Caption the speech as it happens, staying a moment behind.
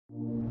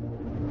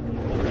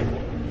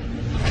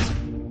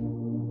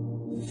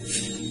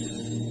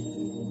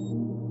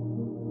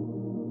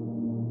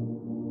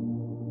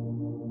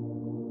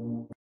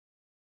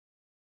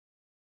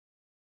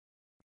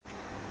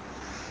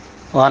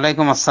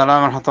ওয়ালাইকুম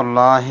আসসালাম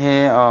রহমতুল্লাহি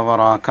ওয়া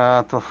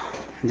বারাকাতুহু।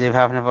 জি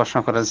ভাই, আপনি প্রশ্ন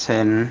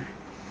করেছেন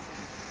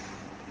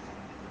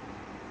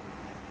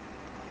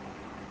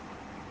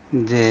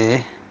যে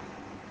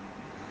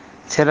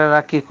ছেলেরা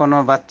কি কোনো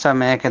বাচ্চা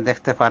মেয়েকে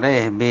দেখতে পারে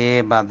বিয়ে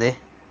বাদে?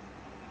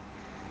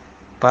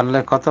 পারলে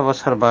কত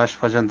বছর বয়স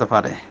পর্যন্ত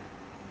পারে?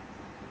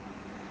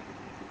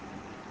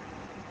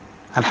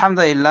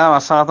 আলহামদুলিল্লাহ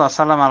ওয়াসসালাতু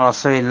ওয়াসসালামু আলা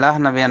রাসূলিল্লাহ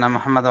নবিয়ানা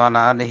মুহাম্মদ ওয়া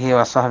আলা আলিহি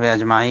ওয়া সাহবিহি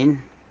আজমাইন।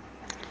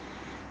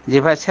 জি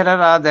ভাই,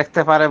 ছেলেরা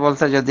দেখতে পারে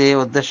বলতে যদি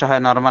উদ্দেশ্য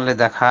হয় নরমালি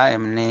দেখা,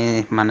 এমনি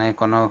মানে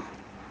কোনো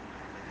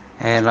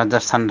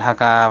লজ্জাস্থান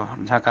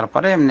ঢাকার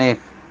পরে এমনি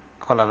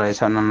খোলা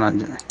রয়েছে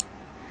অন্যান্য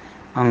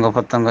অঙ্গ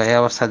প্রত্যঙ্গ, এই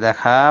অবস্থায়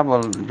দেখা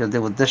যদি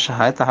উদ্দেশ্য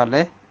হয় তাহলে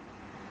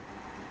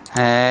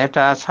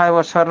এটা 6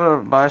 বছর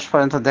বয়স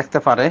পর্যন্ত দেখতে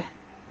পারে।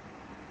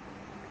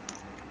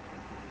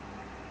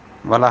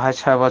 বলা হয়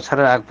 6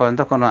 বছরের আগ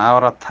পর্যন্ত কোনো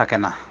আওরাত থাকে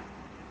না।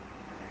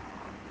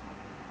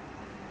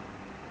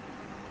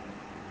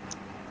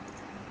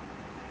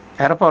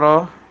 এরপরও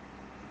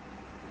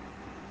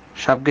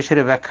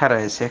সবকিছুরই ব্যাখ্যা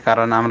রয়েছে,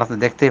 কারণ আমরা তো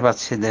দেখতেই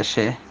পাচ্ছি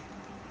দেশে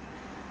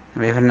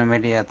বিভিন্ন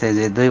মিডিয়াতে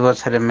যে 2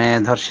 বছরের মেয়ে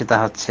ধর্ষিতা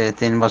হচ্ছে,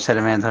 3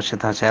 বছরের মেয়ে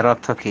ধর্ষিতা হচ্ছে। এর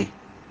অর্থ কি?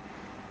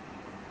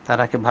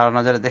 তারা কি ভালো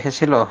নজরে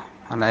দেখেছিল?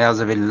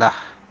 আল্লাহ।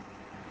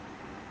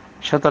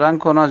 সুতরাং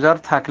কোন নজর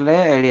থাকলে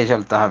এড়িয়ে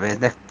চলতে হবে,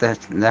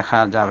 দেখা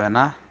যাবে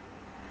না,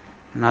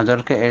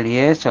 নজরকে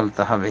এড়িয়ে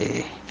চলতে হবে।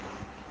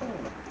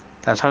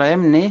 তাছাড়া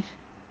এমনি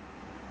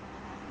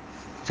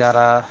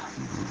যারা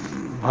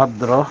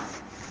ভদ্র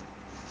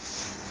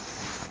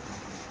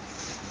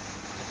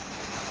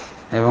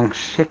এবং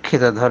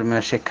শিক্ষিত,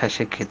 ধর্মীয় শিক্ষায়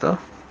শিক্ষিত,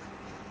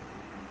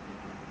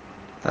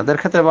 তাদের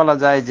ক্ষেত্রে বলা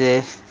যায় যে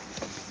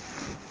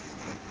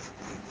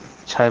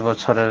 6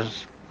 বছরের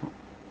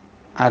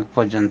আগ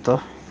পর্যন্ত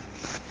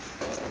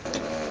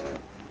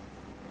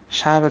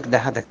স্বাভাবিক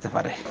দেখা দেখতে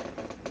পারে।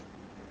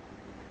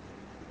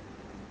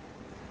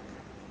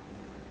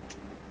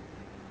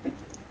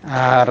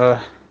 আর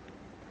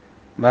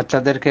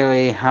বাচ্চাদেরকে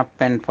ওই হাফ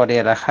প্যান্ট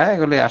পরিয়ে রাখা,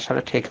 এগুলি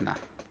আসলে ঠিক না।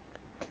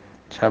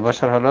 6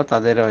 বছর হলো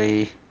তাদের ওই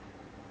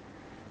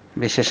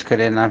বিশেষ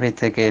করে নাভি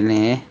থেকে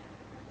নিয়ে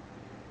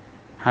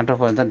হাঁটু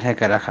পর্যন্ত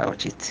ঢেকে রাখা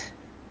উচিত।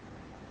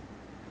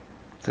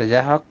 তো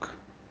যাই হোক,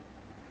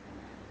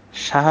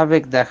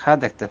 স্বাভাবিক দেখা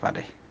দেখতে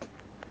পারে।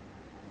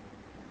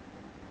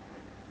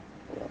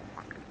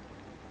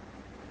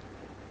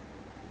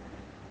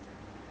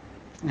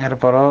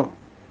 এরপরও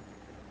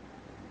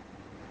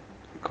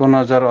কোন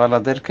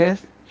নজরওয়ালাদেরকে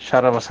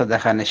সারা বছর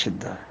দেখা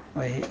নিষিদ্ধ।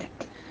 ওই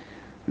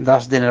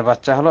 10 দিনের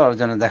বাচ্চা হলো, ওর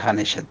জন্য দেখা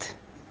নিষেধ।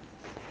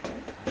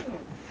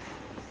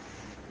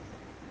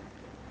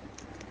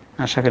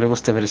 আশা করি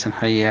বুঝতে পেরেছেন।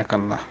 হাইয়াক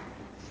আল্লাহ।